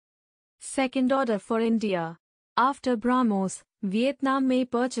second order for India. After BrahMos, Vietnam may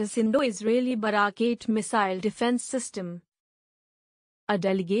purchase Indo-Israeli Barak 8 missile defense system. A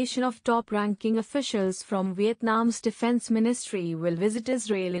delegation of top-ranking officials from Vietnam's defense ministry will visit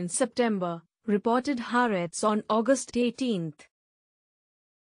Israel in September, reported Haaretz on August 18.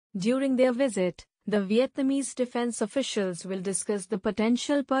 During their visit, the Vietnamese defense officials will discuss the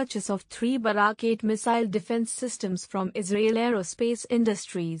potential purchase of 3 Barak 8 missile defense systems from Israel Aerospace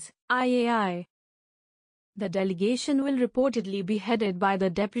Industries, IAI. The delegation will reportedly be headed by the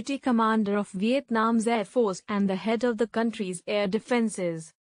deputy commander of Vietnam's Air Force and the head of the country's air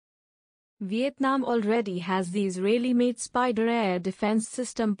defenses. Vietnam already has the Israeli-made Spider air defense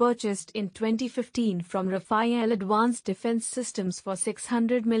system purchased in 2015 from Rafael Advanced Defense Systems for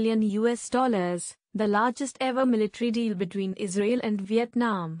 $600 million, the largest ever military deal between Israel and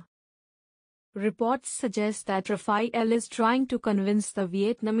Vietnam. Reports suggest that Rafael is trying to convince the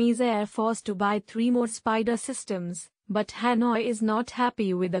Vietnamese Air Force to buy 3 more Spider systems, but Hanoi is not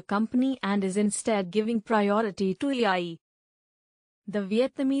happy with the company and is instead giving priority to EI. The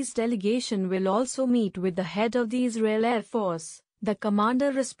Vietnamese delegation will also meet with the head of the Israel Air Force, the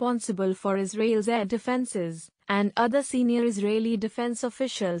commander responsible for Israel's air defenses, and other senior Israeli defense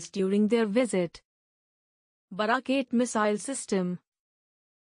officials during their visit. Barak 8 missile system.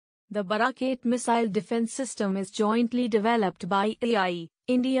 The Barak 8 missile defense system is jointly developed by EI,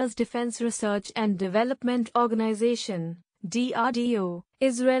 India's Defense Research and Development Organization, DRDO,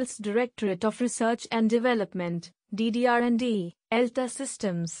 Israel's Directorate of Research and Development, DDR&D, ELTA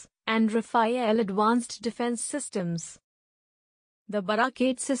Systems, and Rafael Advanced Defense Systems. The Barak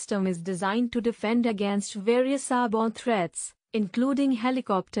 8 system is designed to defend against various airborne threats, including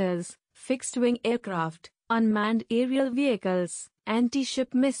helicopters, fixed-wing aircraft, unmanned aerial vehicles,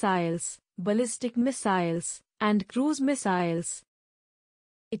 anti-ship missiles, ballistic missiles, and cruise missiles.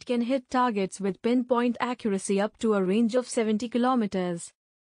 It can hit targets with pinpoint accuracy up to a range of 70 kilometers.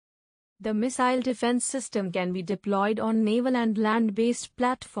 The missile defense system can be deployed on naval and land-based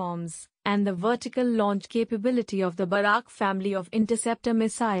platforms, and the vertical launch capability of the Barak family of interceptor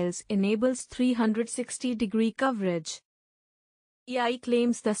missiles enables 360-degree coverage. EI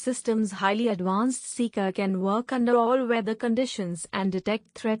claims the system's highly advanced seeker can work under all weather conditions and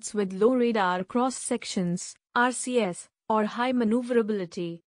detect threats with low radar cross-sections, RCS, or high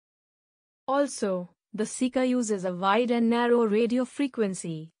maneuverability. Also, the seeker uses a wide and narrow radio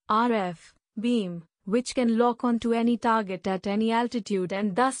frequency, RF, beam, which can lock onto any target at any altitude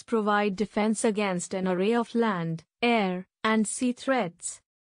and thus provide defense against an array of land, air, and sea threats.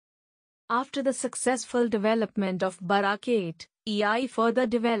 After the successful development of Barak 8, EI further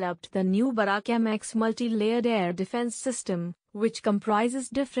developed the new Barak MX multi-layered air defense system, which comprises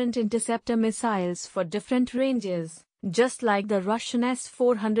different interceptor missiles for different ranges, just like the Russian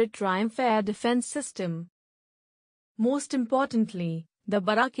S-400 Triumph air defense system. Most importantly, the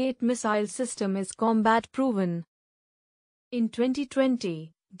Barak 8 missile system is combat-proven. In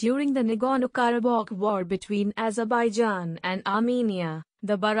 2020, during the Nagorno-Karabakh war between Azerbaijan and Armenia,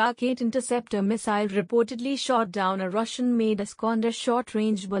 the Barak 8 interceptor missile reportedly shot down a Russian-made Iskander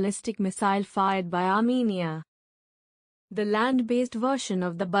short-range ballistic missile fired by Armenia. The land-based version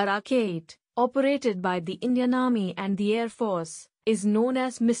of the Barak 8, operated by the Indian Army and the Air Force, is known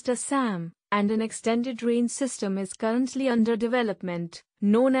as Mr. Sam, and an extended-range system is currently under development,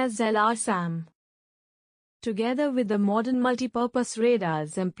 known as LR-SAM. Together with the modern multipurpose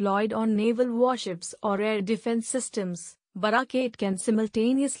radars employed on naval warships or air defense systems, Barak 8 can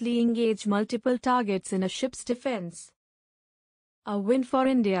simultaneously engage multiple targets in a ship's defense. A win for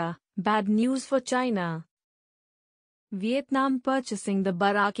India, bad news for China. Vietnam purchasing the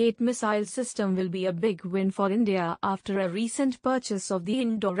Barak 8 missile system will be a big win for India after a recent purchase of the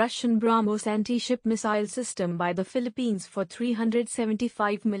Indo-Russian BrahMos anti-ship missile system by the Philippines for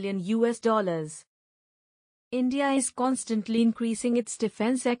 $375 million. India is constantly increasing its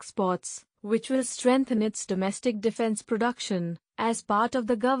defense exports, which will strengthen its domestic defense production, as part of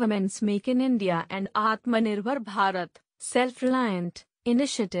the government's Make in India and Atmanirbhar Bharat, self-reliant,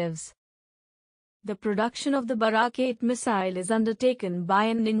 initiatives. The production of the Barak 8 missile is undertaken by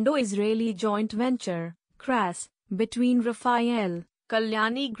an Indo-Israeli joint venture, CRAS, between Rafael,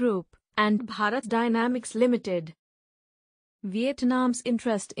 Kalyani Group, and Bharat Dynamics Limited. Vietnam's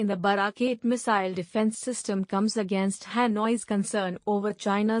interest in the Barak 8 missile defense system comes against Hanoi's concern over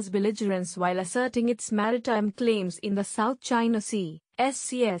China's belligerence while asserting its maritime claims in the South China Sea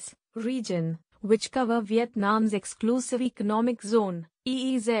 (SCS) region, which cover Vietnam's exclusive economic zone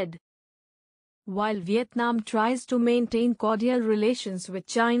 (EEZ). While Vietnam tries to maintain cordial relations with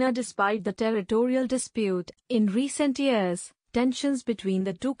China despite the territorial dispute, in recent years, Tensions between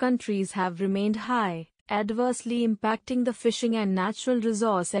the two countries have remained high, adversely impacting the fishing and natural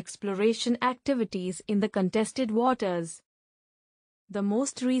resource exploration activities in the contested waters. The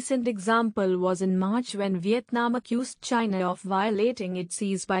most recent example was in March when Vietnam accused China of violating its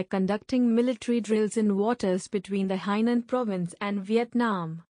seas by conducting military drills in waters between the Hainan province and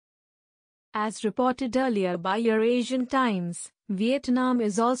Vietnam. As reported earlier by Eurasian Times, Vietnam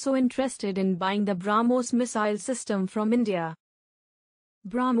is also interested in buying the BrahMos missile system from India.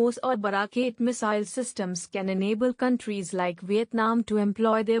 BrahMos or Barak 8 missile systems can enable countries like Vietnam to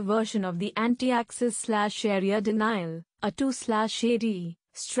employ their version of the anti-access/area denial, a 2/AD,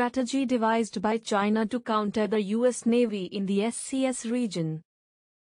 strategy devised by China to counter the U.S. Navy in the SCS region.